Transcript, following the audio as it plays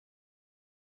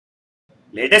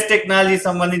Latest technology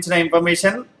సంబంధించిన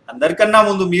information అందరికన్నా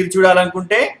ముందు మీరు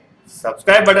చూడాలనుకుంటే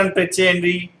సబ్స్క్రైబ్ బటన్ ప్రెస్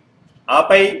చేయండి,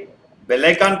 ఆపై బెల్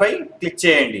ఐకాన్ పై క్లిక్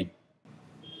చేయండి.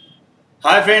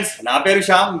 హాయ్ ఫ్రెండ్స్, నా పేరు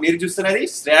శ్యామ్, మీరు చూస్తున్నది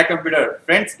శ్రేయ కంప్యూటర్.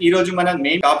 ఫ్రెండ్స్, ఈ రోజు మన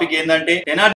మెయిన్ టాపిక్ ఏంటంటే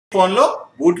TWRP ఫోన్ లో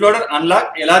బూట్ లోడర్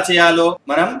అన్లాక్ ఎలా చేయాలో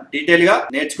మనం డీటెయిల్ గా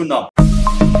నేర్చుకుందాం.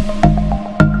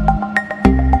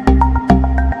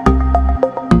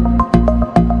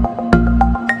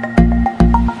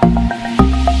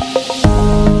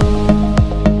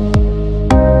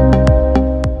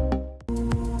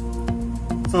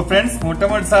 సో ఫ్రెండ్స్,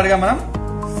 మొట్టమొదటిసారిగా మనం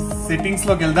సెట్టింగ్స్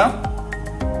లోకి వెళ్దాం.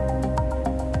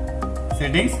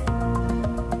 సెట్టింగ్స్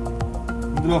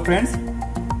ఇందులో ఫ్రెండ్స్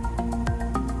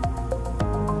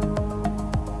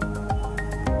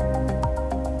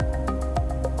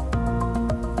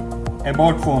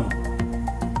అబౌట్ ఫోన్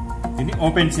దీన్ని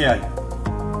ఓపెన్ చేయాలి.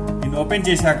 దీన్ని ఓపెన్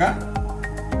చేశాక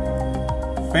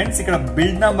ఫ్రెండ్స్ ఇక్కడ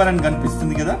బిల్డ్ నంబర్ అని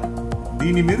కనిపిస్తుంది కదా,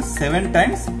 దీన్ని మీరు 7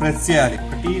 టైమ్స్ ప్రెస్ చేయాలి.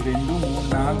 1 2 3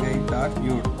 4 5 6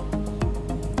 7.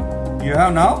 You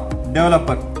have now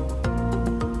developer.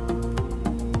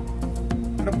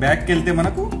 ఇక్కడ బ్యాక్ వెళ్తే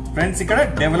మనకు ఫ్రెండ్స్ ఇక్కడ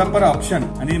డెవలపర్ ఆప్షన్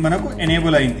అనేది మనకు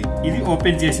ఎనేబుల్ అయింది. ఇది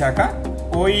ఓపెన్ చేశాక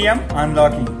OEM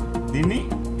అన్లాకింగ్ దీన్ని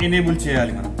ఎనేబుల్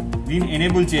చేయాలి. మనం దీన్ని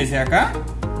ఎనేబుల్ చేశాక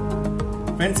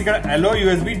ఫ్రెండ్స్ ఇక్కడ అలో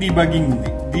USB డీబగ్గింగ్ ఉంది,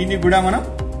 దీన్ని కూడా మనం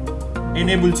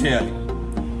ఎనేబుల్ చేయాలి.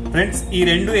 ఫ్రెండ్స్, ఈ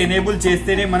రెండు ఎనేబుల్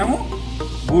చేస్తేనే మనము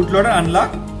బూట్ లోడర్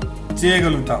అన్లాక్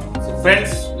చేయగలుగుతాం.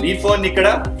 ఫ్రెండ్స్, మీ ఫోన్ ఇక్కడ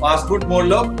ఫాస్ట్బూట్ మోడ్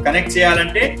లో కనెక్ట్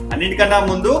చేయాలంటే అన్నిటికన్నా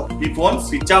ముందు మీ ఫోన్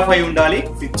స్విచ్ ఆఫ్ అయి ఉండాలి.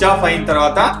 స్విచ్ ఆఫ్ అయిన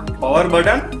తర్వాత పవర్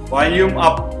బటన్, వాల్యూమ్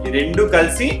అప్ ఈ రెండు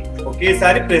కలిసి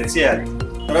ఒకేసారి ప్రెస్ చేయాలి.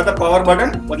 తర్వాత పవర్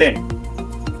బటన్ వదిలేండి.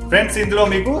 ఫ్రెండ్స్, ఇందులో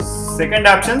మీకు సెకండ్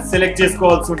ఆప్షన్ సెలెక్ట్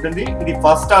చేసుకోవాల్సి ఉంటుంది. ఇది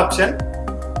ఫస్ట్ ఆప్షన్,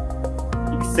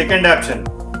 ఇది second option.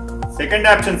 Second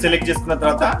option select చేసుకున్న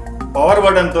తర్వాత పవర్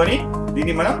బటన్ తోని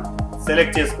దీన్ని మనం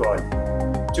సెలెక్ట్ చేసుకోవాలి.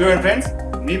 చూడండి ఫ్రెండ్స్,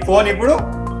 మీ ఫోన్ ఇప్పుడు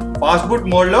ఫాస్ట్బూట్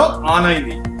మోడ్ లో ఆన్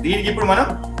అయింది. దీనికి ఇప్పుడు మనం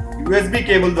USB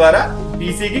కేబుల్ ద్వారా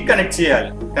పీసీకి కనెక్ట్ చేయాలి.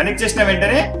 కనెక్ట్ చేసిన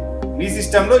వెంటనే మీ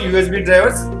సిస్టమ్ లో USB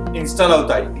డ్రైవర్స్ ఇన్స్టాల్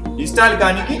అవుతాయి. ఇన్స్టాల్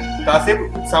కానికి కాసేపు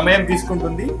సమయం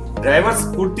తీసుకుంటుంది. డ్రైవర్స్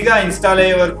పూర్తిగా ఇన్స్టాల్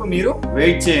అయ్యే వరకు మీరు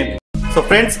వెయిట్ చేయండి. So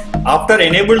friends, after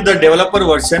enable the developer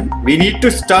version, we need to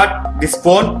start this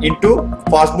phone into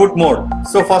fastboot mode.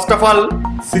 So first of all,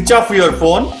 switch off your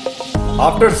phone.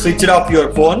 After switched off your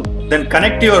phone, then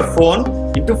connect your phone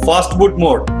into fastboot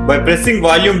mode by pressing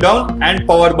volume down and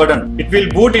power button. It will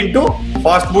boot into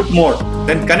fastboot mode.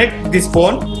 Then connect this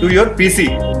phone to your PC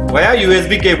via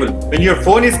USB cable. When your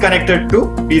phone is connected to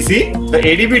PC, the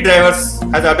ADB drivers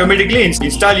has automatically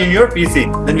installed in your PC.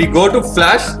 Then we go to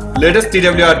flash latest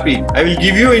TWRP. I will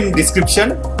give you in description.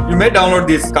 You may download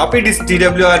this. Copy this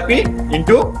TWRP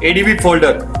into ADB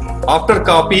folder. After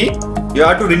copy, you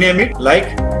have to rename it like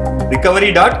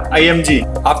recovery.img.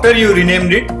 After you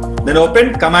renamed it, then open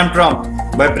command prompt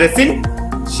by pressing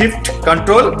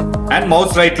Shift+Control and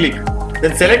mouse right click.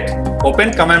 Then select open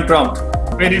command prompt.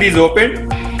 When it is opened,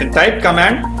 then type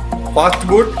command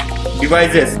fastboot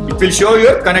devices. It will show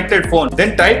your connected phone. Then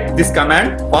type this command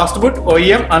fastboot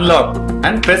OEM unlock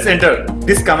and press enter.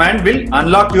 This command will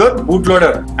unlock your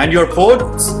bootloader and your phone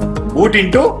boot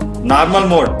into normal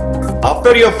mode.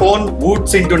 After your phone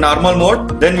boots into normal mode,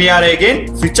 then we are again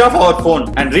switch off our phone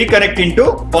and reconnect into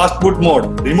fastboot mode.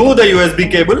 Remove the USB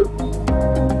cable.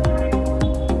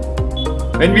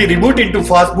 When we reboot into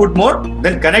fastboot mode,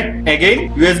 then connect again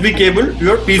USB cable to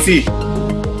your PC.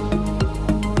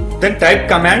 Then type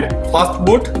command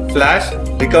fastboot flash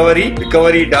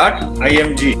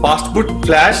recovery.img. Fastboot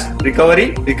flash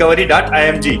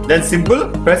recovery.img. Then simple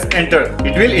press enter.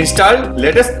 It will install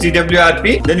latest TWRP.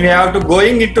 Then we have to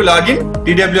going into login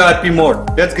TWRP mode.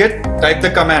 Let's type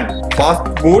the command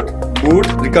fastboot boot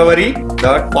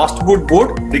recovery.fastboot boot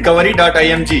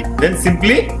recovery.img. Then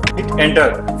simply hit enter.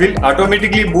 It will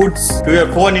automatically boots to your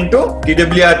phone into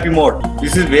TWRP mode.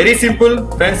 This is very simple.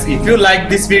 Friends, if you like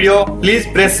this video, please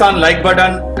press on like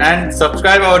button and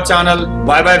subscribe our channel.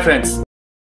 Bye bye friends.